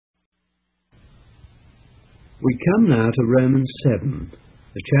We come now to Romans 7,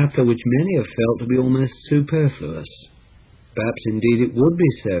 a chapter which many have felt to be almost superfluous. Perhaps indeed it would be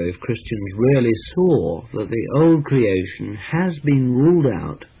so if Christians really saw that the old creation has been ruled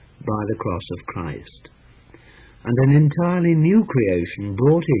out by the cross of Christ, and an entirely new creation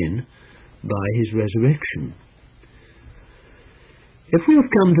brought in by his resurrection. If we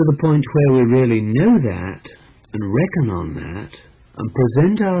have come to the point where we really know that, and reckon on that, and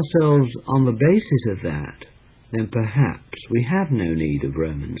present ourselves on the basis of that, then perhaps we have no need of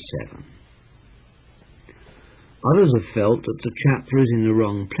Romans 7. Others have felt that the chapter is in the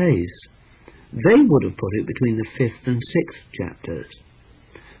wrong place. They would have put it between the 5th and 6th chapters.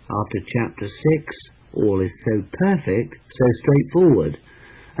 After chapter 6, all is so perfect, so straightforward,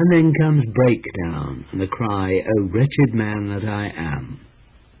 and then comes breakdown and the cry, "O wretched man that I am."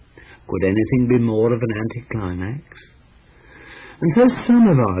 Could anything be more of an anticlimax? And so some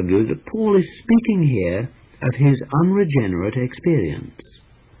have argued that Paul is speaking here of his unregenerate experience.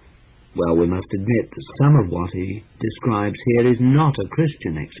 Well, we must admit that some of what he describes here is not a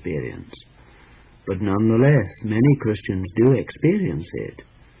Christian experience, but nonetheless many Christians do experience it.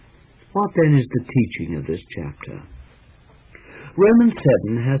 What then is the teaching of this chapter? Romans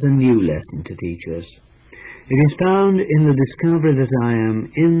 7 has a new lesson to teach us. It is found in the discovery that I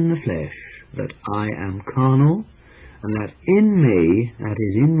am in the flesh, that I am carnal, and that in me, that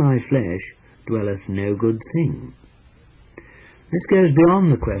is in my flesh, dwelleth no good thing. This goes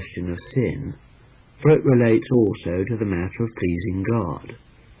beyond the question of sin, for it relates also to the matter of pleasing God.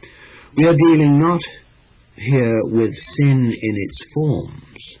 We are dealing not here with sin in its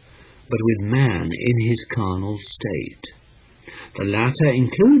forms, but with man in his carnal state. The latter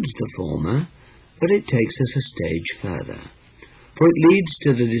includes the former, but it takes us a stage further, for it leads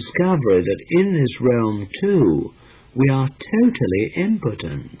to the discovery that in this realm too we are totally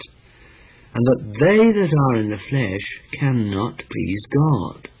impotent, and that they that are in the flesh cannot please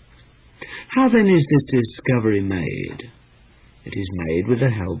God. How then is this discovery made? It is made with the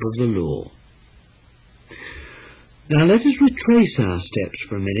help of the law. Now let us retrace our steps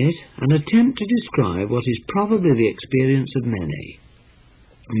for a minute and attempt to describe what is probably the experience of many.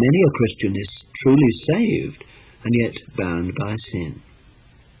 Many a Christian is truly saved and yet bound by sin.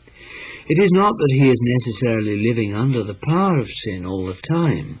 It is not that he is necessarily living under the power of sin all the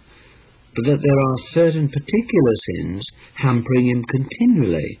time, but that there are certain particular sins hampering him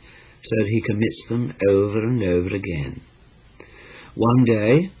continually, so that he commits them over and over again. One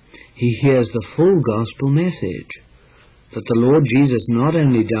day he hears the full gospel message, that the Lord Jesus not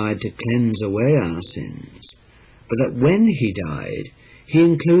only died to cleanse away our sins, but that when he died, he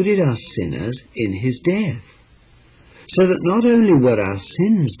included us sinners in his death, so that not only were our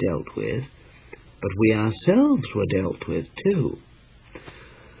sins dealt with, but we ourselves were dealt with too.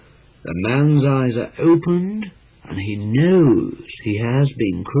 The man's eyes are opened, and he knows he has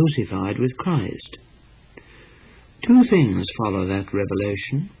been crucified with Christ. Two things follow that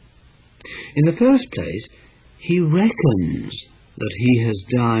revelation. In the first place, he reckons that he has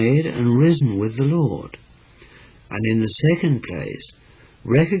died and risen with the Lord. And in the second place,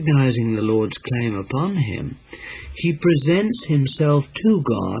 recognizing the Lord's claim upon him, he presents himself to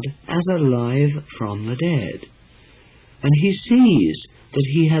God as alive from the dead. And he sees that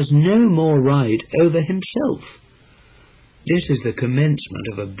he has no more right over himself. This is the commencement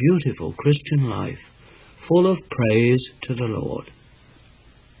of a beautiful Christian life, full of praise to the Lord.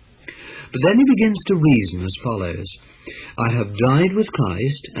 But then he begins to reason as follows: I have died with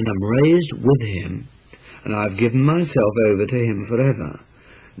Christ, and am raised with him, and I have given myself over to him forever.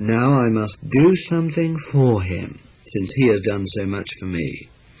 Now I must do something for him, since he has done so much for me.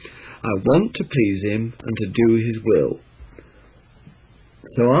 I want to please him and to do his will.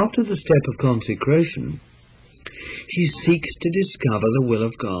 So after the step of consecration, he seeks to discover the will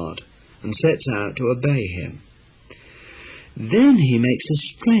of God, and sets out to obey him. Then he makes a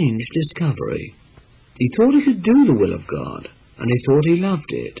strange discovery. He thought he could do the will of God, and he thought he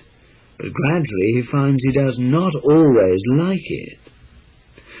loved it, but gradually he finds he does not always like it.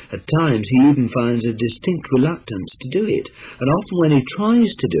 At times he even finds a distinct reluctance to do it, and often when he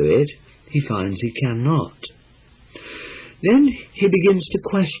tries to do it, he finds he cannot. Then he begins to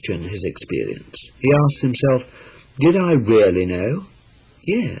question his experience. He asks himself, did I really know?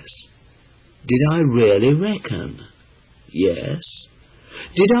 Yes. Did I really reckon? Yes.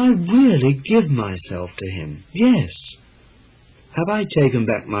 Did I really give myself to him? Yes. Have I taken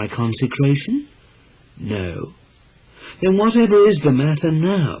back my consecration? No. Then whatever is the matter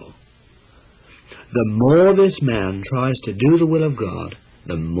now? The more this man tries to do the will of God,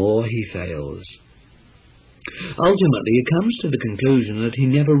 the more he fails. Ultimately, he comes to the conclusion that he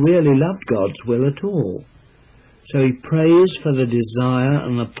never really loved God's will at all. so he prays for the desire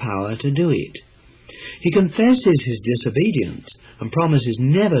and the power to do it. He confesses his disobedience and promises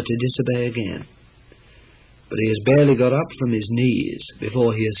never to disobey again. But he has barely got up from his knees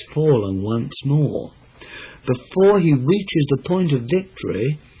before he has fallen once more. Before he reaches the point of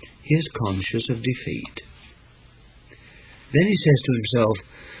victory, he is conscious of defeat. Then he says to himself,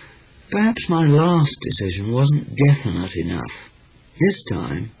 perhaps my last decision wasn't definite enough. This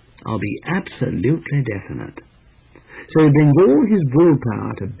time I'll be absolutely definite. So he brings all his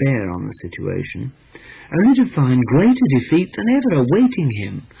willpower to bear on the situation, only to find greater defeat than ever awaiting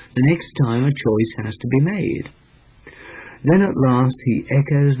him the next time a choice has to be made. Then at last he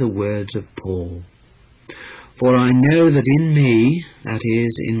echoes the words of Paul, "For I know that in me, that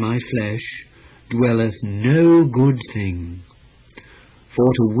is, in my flesh, dwelleth no good thing.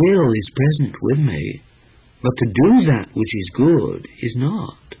 For to will is present with me, but to do that which is good is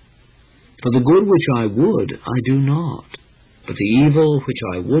not. For the good which I would, I do not, but the evil which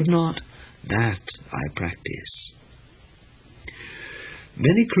I would not, that I practice."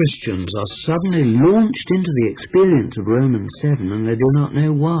 Many Christians are suddenly launched into the experience of Romans 7, and they do not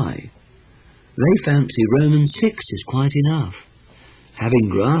know why. They fancy Romans 6 is quite enough. Having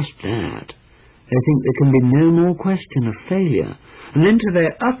grasped that, they think there can be no more question of failure, and then to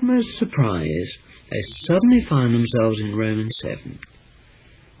their utmost surprise, they suddenly find themselves in Romans 7.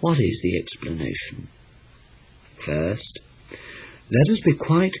 What is the explanation? First, let us be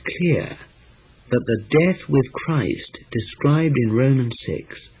quite clear that the death with Christ described in Romans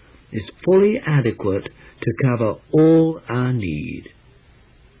 6 is fully adequate to cover all our need.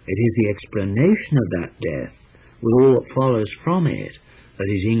 It is the explanation of that death, with all that follows from it, that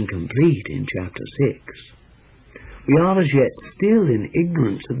is incomplete in chapter 6. We are as yet still in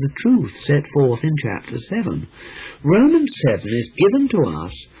ignorance of the truth set forth in chapter 7. Romans 7 is given to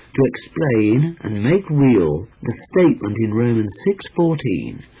us to explain and make real the statement in Romans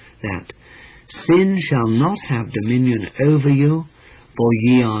 6:14 that sin shall not have dominion over you, for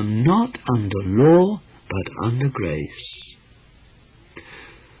ye are not under law, but under grace.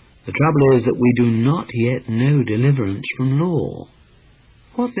 The trouble is that we do not yet know deliverance from law.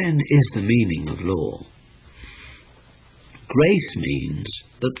 What then is the meaning of law? Grace means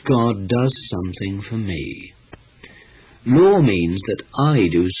that God does something for me. Law means that I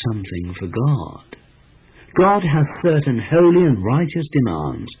do something for God. God has certain holy and righteous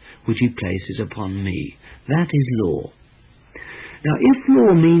demands which he places upon me. That is law. Now, if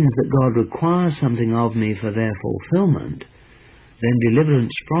law means that God requires something of me for their fulfillment, then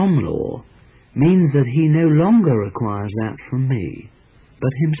deliverance from law means that he no longer requires that from me,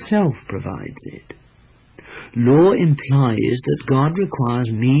 but himself provides it. Law implies that God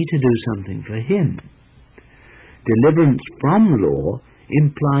requires me to do something for him. Deliverance from law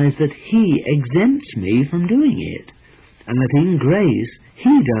implies that he exempts me from doing it, and that in grace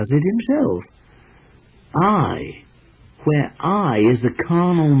he does it himself. I, where I is the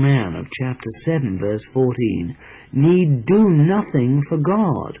carnal man of chapter 7 verse 14, need do nothing for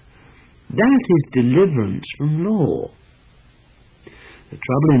God. That is deliverance from law. The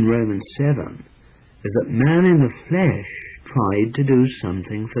trouble in Romans 7 is that man in the flesh tried to do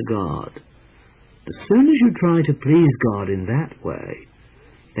something for God. As soon as you try to please God in that way,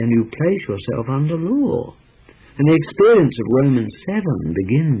 then you place yourself under law, and the experience of Romans 7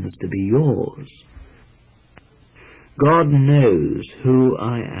 begins to be yours. God knows who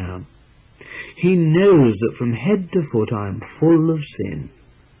I am. He knows that from head to foot I am full of sin.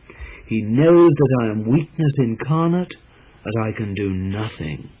 He knows that I am weakness incarnate, that I can do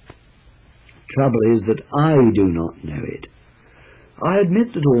nothing. Trouble is that I do not know it. I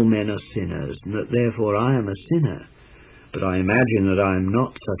admit that all men are sinners, and that therefore I am a sinner, but I imagine that I am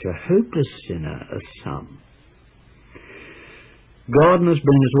not such a hopeless sinner as some. God must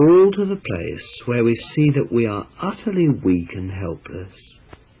bring us all to the place where we see that we are utterly weak and helpless.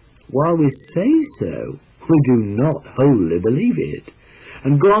 While we say so, we do not wholly believe it,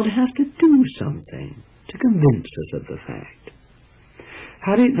 and God has to do something to convince us of the fact.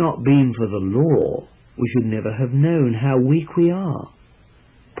 Had it not been for the law, we should never have known how weak we are.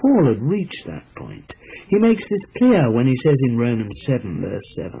 Paul had reached that point. He makes this clear when he says in Romans 7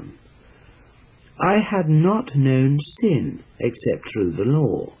 verse 7, I had not known sin except through the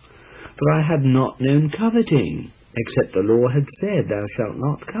law, for I had not known coveting, except the law had said, Thou shalt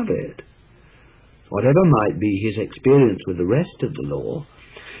not covet. Whatever might be his experience with the rest of the law,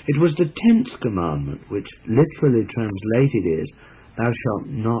 it was the 10th commandment, which literally translated is, Thou shalt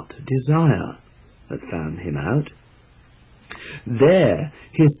not desire, that found him out. There,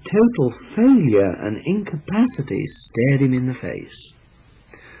 his total failure and incapacity stared him in the face.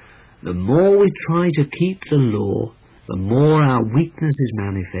 The more we try to keep the law, the more our weakness is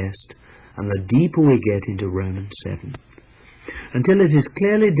manifest, and the deeper we get into Romans 7, until it is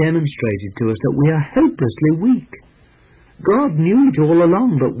clearly demonstrated to us that we are hopelessly weak. God knew it all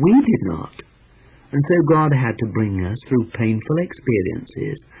along, but we did not. And so God had to bring us through painful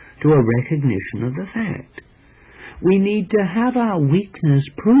experiences to a recognition of the fact. We need to have our weakness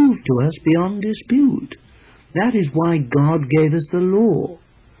proved to us beyond dispute. That is why God gave us the law.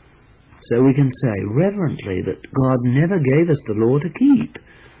 So we can say reverently that God never gave us the law to keep.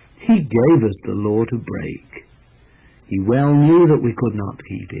 He gave us the law to break. He well knew that we could not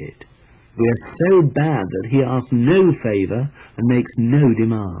keep it. We are so bad that he asks no favour and makes no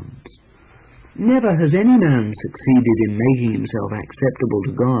demands. Never has any man succeeded in making himself acceptable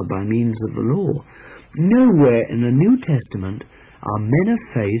to God by means of the law. Nowhere in the New Testament are men of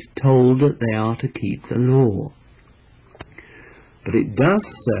faith told that they are to keep the law. But it does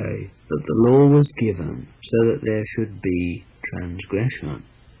say that the law was given so that there should be transgression.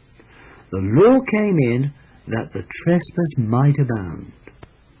 The law came in that the trespass might abound.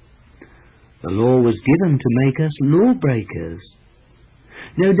 The law was given to make us lawbreakers.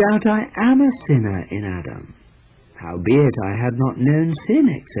 No doubt I am a sinner in Adam. Howbeit I had not known sin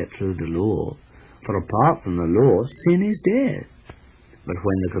except through the law, for apart from the law sin is dead. But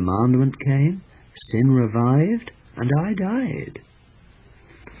when the commandment came, sin revived, and I died.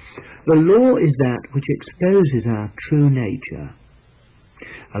 The law is that which exposes our true nature.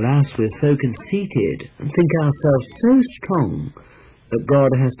 Alas, we're so conceited and think ourselves so strong that God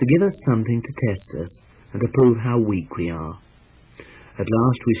has to give us something to test us and to prove how weak we are. At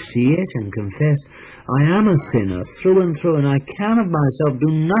last we see it and confess, I am a sinner through and I can of myself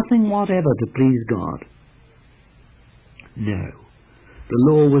do nothing whatever to please God. No, the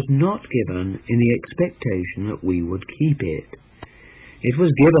law was not given in the expectation that we would keep it. It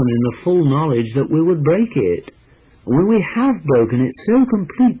was given in the full knowledge that we would break it. And when we have broken it so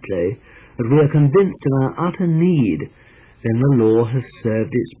completely that we are convinced of our utter need, then the law has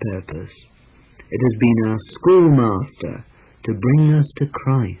served its purpose. It has been our schoolmaster to bring us to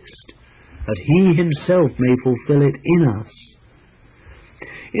Christ, that he himself may fulfill it in us.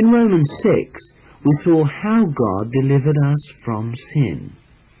 In Romans 6, we saw how God delivered us from sin.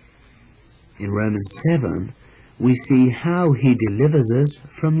 In Romans 7, we see how he delivers us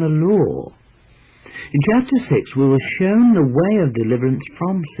from the law. In chapter 6, we were shown the way of deliverance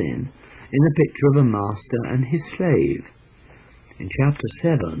from sin in the picture of a master and his slave. In chapter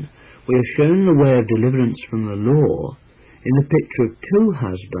 7, we are shown the way of deliverance from the law in the picture of two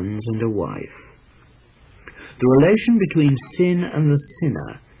husbands and a wife. The relation between sin and the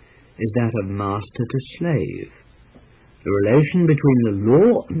sinner is that of master to slave. The relation between the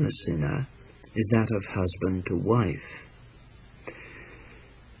law and the sinner is that of husband to wife.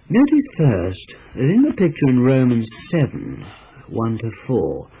 Notice first that in the picture in Romans 7,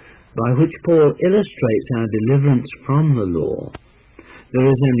 1-4, by which Paul illustrates our deliverance from the law, there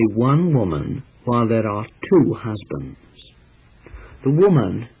is only one woman while there are two husbands. The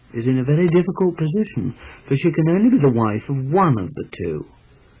woman is in a very difficult position, for she can only be the wife of one of the two,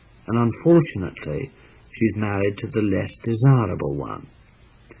 and unfortunately she is married to the less desirable one.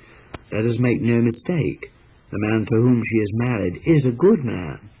 Let us make no mistake, the man to whom she is married is a good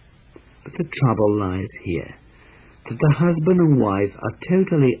man, but the trouble lies here, that the husband and wife are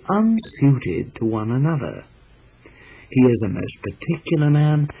totally unsuited to one another. He is a most particular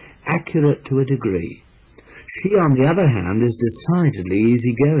man, accurate to a degree. She, on the other hand, is decidedly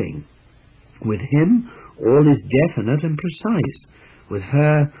easygoing. With him, all is definite and precise. With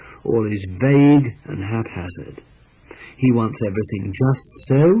her, all is vague and haphazard. He wants everything just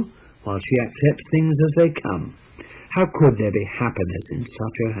so, while she accepts things as they come. How could there be happiness in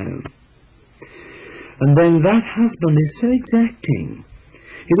such a home? And then that husband is so exacting.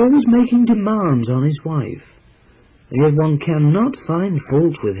 He's always making demands on his wife. And yet one cannot find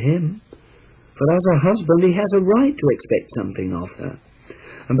fault with him. For as a husband he has a right to expect something of her.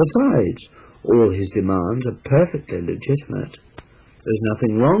 And besides, all his demands are perfectly legitimate. There's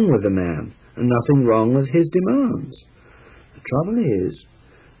nothing wrong with the man, and nothing wrong with his demands. The trouble is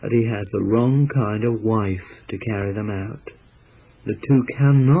that he has the wrong kind of wife to carry them out. The two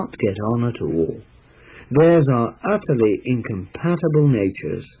cannot get on at all. Theirs are utterly incompatible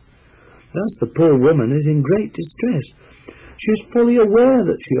natures. Thus the poor woman is in great distress. She is fully aware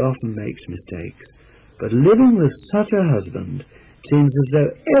that she often makes mistakes, but living with such a husband seems as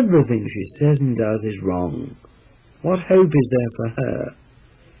though everything she says and does is wrong. What hope is there for her?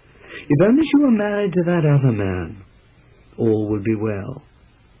 If only she were married to that other man, all would be well.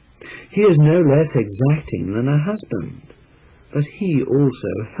 He is no less exacting than her husband. but he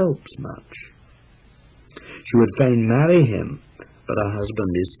also helps much. She would fain marry him, but her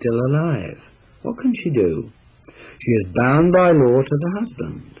husband is still alive. What can she do? She is bound by law to the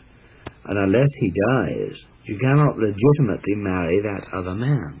husband, and unless he dies, she cannot legitimately marry that other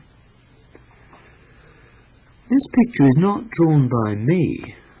man. This picture is not drawn by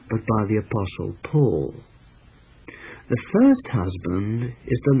me, but by the Apostle Paul. The first husband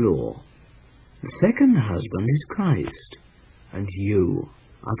is the law. The second husband is Christ, and you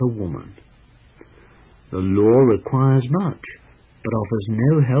are the woman. The law requires much, but offers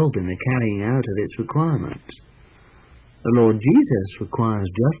no help in the carrying out of its requirements. The Lord Jesus requires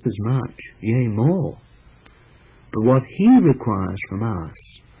just as much, yea, more. But what he requires from us,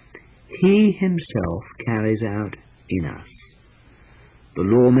 he himself carries out in us. The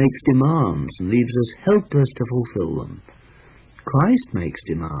law makes demands and leaves us helpless to fulfill them. Christ makes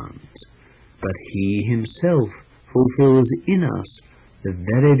demands, but he himself fulfills in us the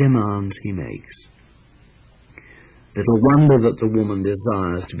very demands he makes. Little wonder that the woman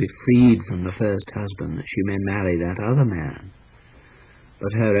desires to be freed from the first husband, that she may marry that other man.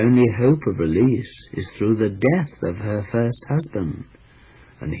 But her only hope of release is through the death of her first husband,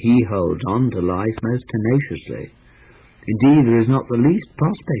 and he holds on to life most tenaciously. Indeed, there is not the least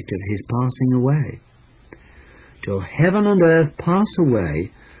prospect of his passing away. Till heaven and earth pass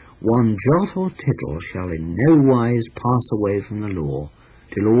away, one jot or tittle shall in no wise pass away from the law,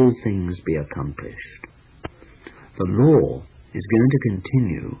 till all things be accomplished. The law is going to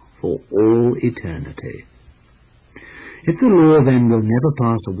continue for all eternity. If the law then will never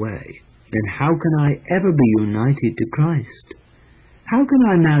pass away, then how can I ever be united to Christ? How can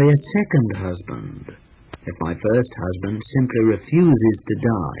I marry a second husband if my first husband simply refuses to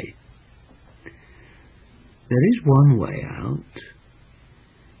die? There is one way out.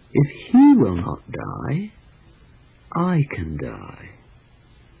 If he will not die, I can die.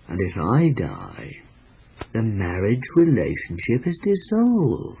 And if I die, the marriage relationship is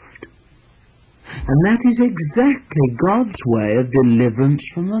dissolved. And that is exactly God's way of deliverance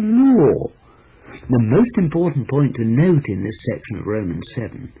from the law. The most important point to note in this section of Romans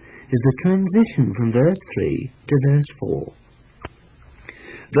 7 is the transition from verse 3 to verse 4.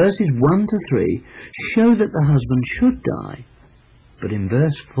 Verses 1 to 3 show that the husband should die, but in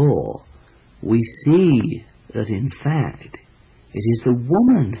verse 4 we see that in fact it is the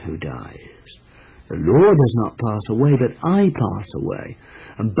woman who dies. The law does not pass away, but I pass away,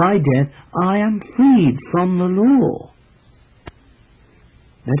 and by death I am freed from the law.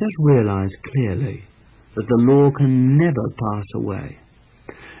 Let us realize clearly that the law can never pass away.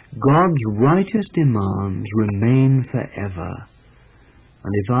 God's righteous demands remain forever,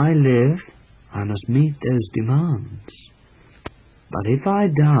 and if I live, I must meet those demands. But if I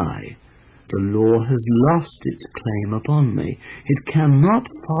die, the law has lost its claim upon me. It cannot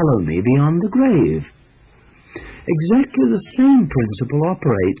follow me beyond the grave. Exactly the same principle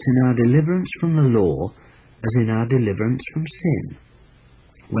operates in our deliverance from the law as in our deliverance from sin.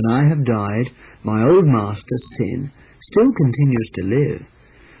 When I have died, my old master, sin, still continues to live,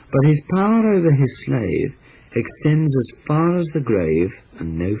 but his power over his slave extends as far as the grave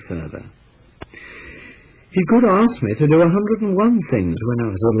and no further. He could ask me to do 101 things when I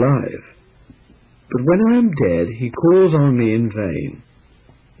was alive, but when I am dead, he calls on me in vain.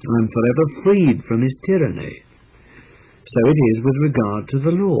 I am forever freed from his tyranny. So it is with regard to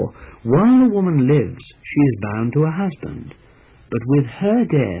the law. While a woman lives, she is bound to a husband, but with her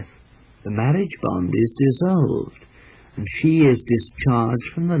death, the marriage bond is dissolved, and she is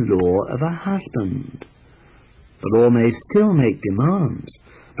discharged from the law of a husband. The law may still make demands,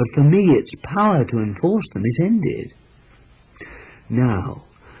 but for me its power to enforce them is ended. Now,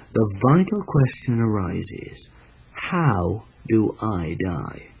 the vital question arises, how do I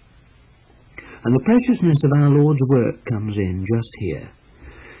die? And the preciousness of our Lord's work comes in just here.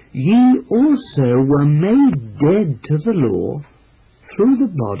 Ye also were made dead to the law through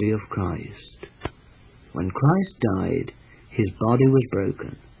the body of Christ. When Christ died, his body was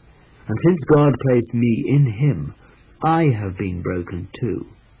broken. And since God placed me in him, I have been broken too.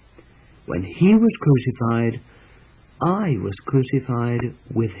 When he was crucified, I was crucified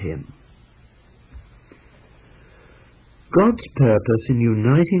with him. God's purpose in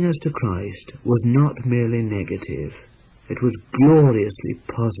uniting us to Christ was not merely negative, it was gloriously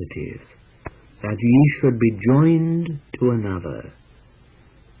positive, that ye should be joined to another.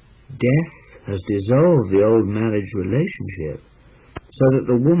 Death has dissolved the old marriage relationship, so that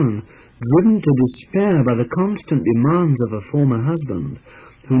the woman, driven to despair by the constant demands of a former husband,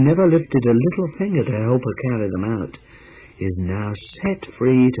 who never lifted a little finger to help her carry them out, is now set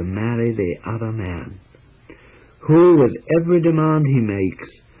free to marry the other man. who with every demand he makes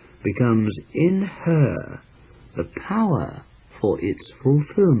becomes in her the power for its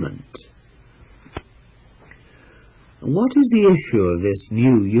fulfillment. What is the issue of this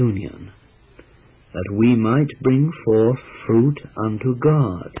new union? That we might bring forth fruit unto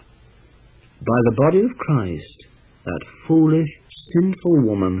God. By the body of Christ, that foolish, sinful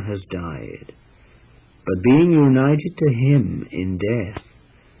woman has died. But being united to him in death,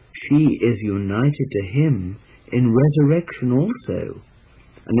 she is united to him in resurrection also.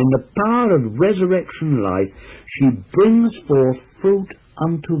 And in the power of resurrection life, she brings forth fruit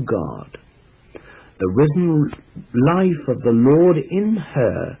unto God. The risen life of the Lord in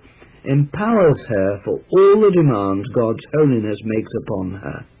her empowers her for all the demands God's holiness makes upon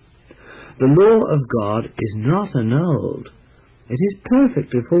her. The law of God is not annulled. It is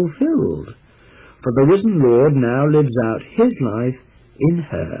perfectly fulfilled. For the risen Lord now lives out his life in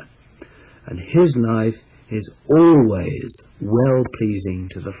her, and his life is always well-pleasing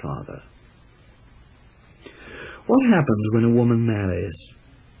to the Father. What happens when a woman marries?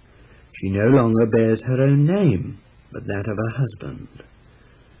 She no longer bears her own name, but that of her husband.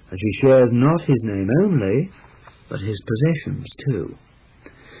 And she shares not his name only, but his possessions too.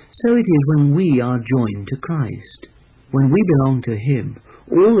 So it is when we are joined to Christ. When we belong to him,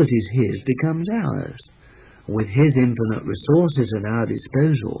 all that is his becomes ours. With his infinite resources at our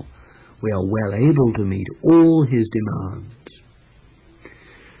disposal, we are well able to meet all his demands.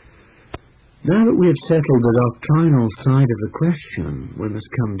 Now that we have settled the doctrinal side of the question, we must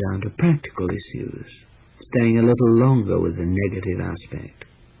come down to practical issues, staying a little longer with the negative aspect.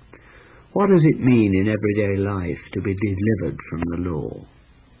 What does it mean in everyday life to be delivered from the law?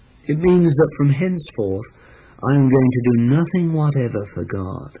 It means that from henceforth I am going to do nothing whatever for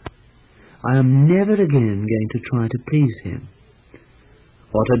God. I am never again going to try to please him.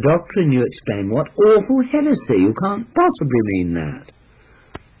 What a doctrine, you exclaim. What awful heresy. You can't possibly mean that.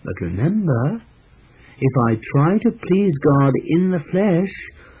 But remember, if I try to please God in the flesh,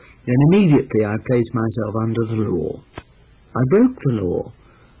 then immediately I place myself under the law. I broke the law.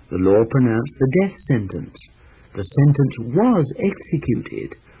 The law pronounced the death sentence. The sentence was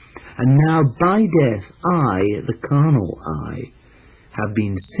executed. And now by death I, the carnal I, have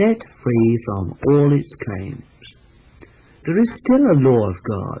been set free from all its claims. There is still a law of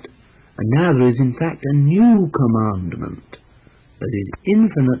God, and now there is in fact a new commandment that is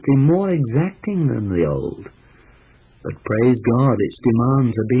infinitely more exacting than the old. But praise God, its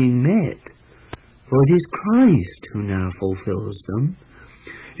demands are being met, for it is Christ who now fulfills them.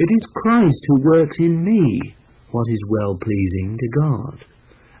 It is Christ who works in me what is well-pleasing to God.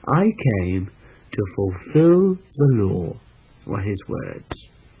 I came to fulfill the law, were his words.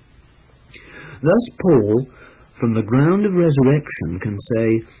 Thus Paul, from the ground of resurrection, can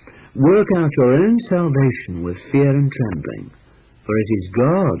say, work out your own salvation with fear and trembling, for it is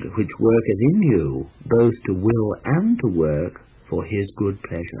God which worketh in you, both to will and to work for his good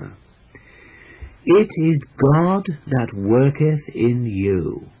pleasure. It is God that worketh in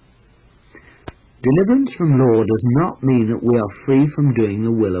you. Deliverance from law does not mean that we are free from doing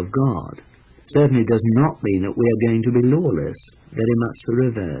the will of God. Certainly does not mean that we are going to be lawless, very much the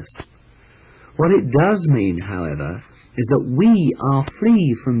reverse. What it does mean, however, is that we are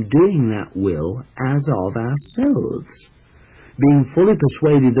free from doing that will as of ourselves. Being fully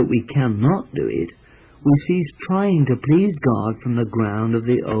persuaded that we cannot do it, we cease trying to please God from the ground of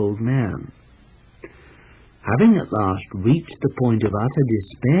the old man. Having at last reached the point of utter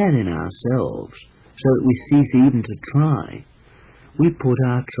despair in ourselves, so that we cease even to try, we put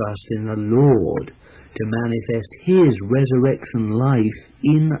our trust in the Lord to manifest his resurrection life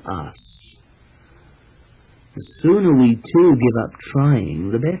in us. The sooner we too give up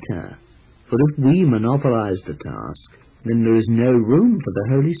trying, the better. For if we monopolize the task, then there is no room for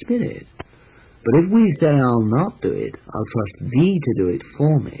the Holy Spirit. But if we say, I'll not do it, I'll trust thee to do it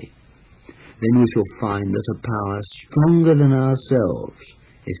for me, then we shall find that a power stronger than ourselves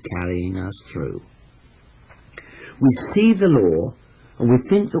is carrying us through. We see the law, and we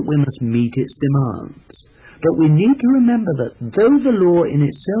think that we must meet its demands. But we need to remember that though the law in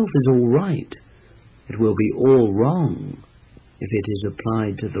itself is all right, it will be all wrong if it is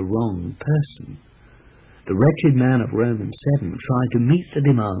applied to the wrong person. The wretched man of Romans 7 tried to meet the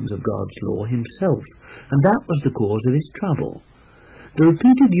demands of God's law himself, and that was the cause of his trouble. The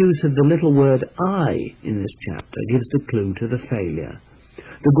repeated use of the little word I in this chapter gives the clue to the failure.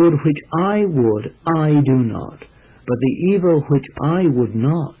 The good which I would, I do not, but the evil which I would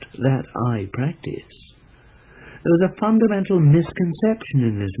not, that I practice. There was a fundamental misconception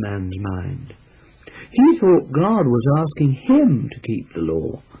in this man's mind. He thought God was asking him to keep the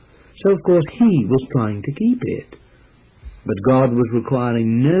law, So of course he was trying to keep it. But God was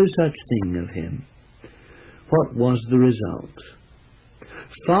requiring no such thing of him. What was the result?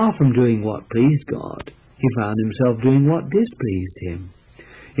 Far from doing what pleased God, he found himself doing what displeased him.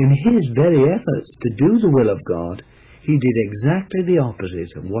 In his very efforts to do the will of God, he did exactly the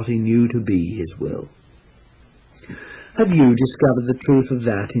opposite of what he knew to be his will. Have you discovered the truth of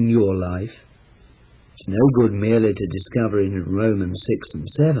that in your life? It's no good merely to discover it in Romans 6 and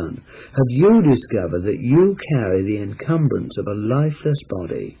 7. Have you discovered that you carry the encumbrance of a lifeless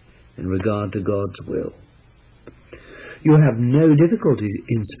body in regard to God's will? You have no difficulty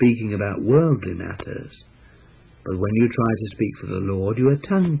in speaking about worldly matters, but when you try to speak for the Lord, you are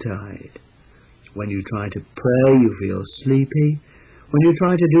tongue-tied. When you try to pray, you feel sleepy. When you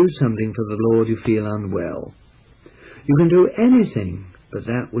try to do something for the Lord, you feel unwell. You can do anything but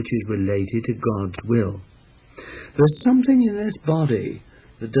that which is related to God's will. There's something in this body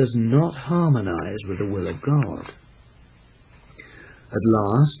that does not harmonize with the will of God. At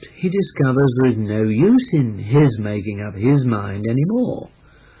last, he discovers there is no use in his making up his mind any more,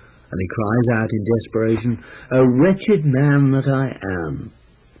 and he cries out in desperation, "O wretched man that I am!"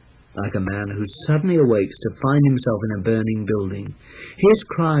 Like a man who suddenly awakes to find himself in a burning building, his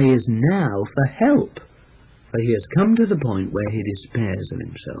cry is now for help, for he has come to the point where he despairs of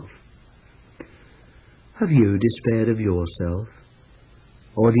himself. Have you despaired of yourself?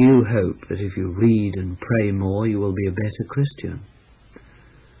 Or do you hope that if you read and pray more, you will be a better Christian?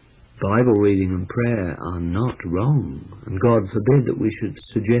 Bible reading and prayer are not wrong, and God forbid that we should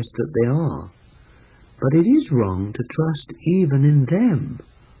suggest that they are. But it is wrong to trust even in them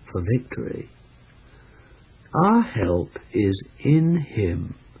for victory. Our help is in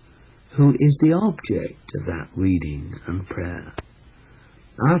Him, who is the object of that reading and prayer.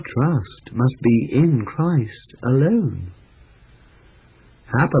 Our trust must be in Christ alone.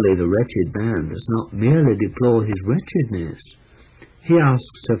 Happily, the wretched man does not merely deplore his wretchedness. He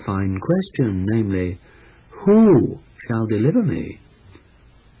asks a fine question, namely, who shall deliver me?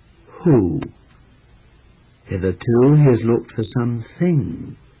 Who? Hitherto he has looked for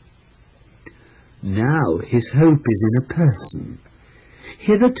something. Now his hope is in a person.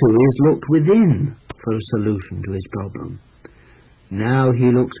 Hitherto he has looked within for a solution to his problem. Now he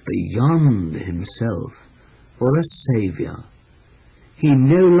looks beyond himself for a Saviour. He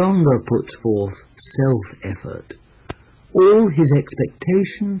no longer puts forth self-effort. All his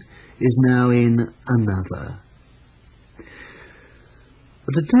expectation is now in another.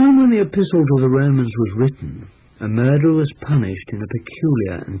 At the time when the epistle to the Romans was written, a murderer was punished in a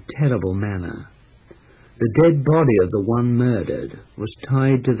peculiar and terrible manner. The dead body of the one murdered was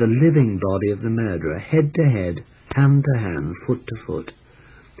tied to the living body of the murderer, head to head, hand to hand, foot to foot,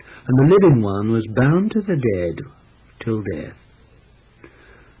 and the living one was bound to the dead till death.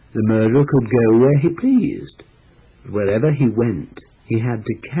 The murderer could go where he pleased. Wherever he went, he had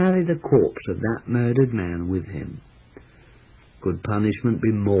to carry the corpse of that murdered man with him. Could punishment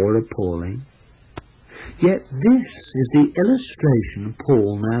be more appalling? Yet this is the illustration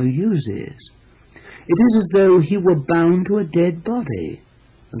Paul now uses. It is as though he were bound to a dead body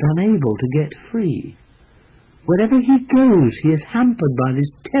and unable to get free. Wherever he goes, he is hampered by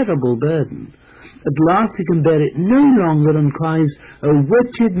this terrible burden. At last he can bear it no longer and cries, "O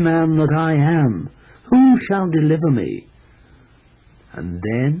wretched man that I am! Who shall deliver me?" And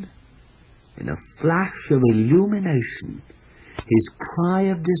then, in a flash of illumination, his cry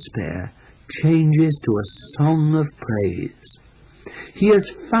of despair changes to a song of praise. He has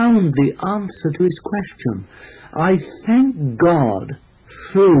found the answer to his question. I thank God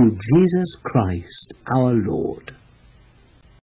through Jesus Christ our Lord.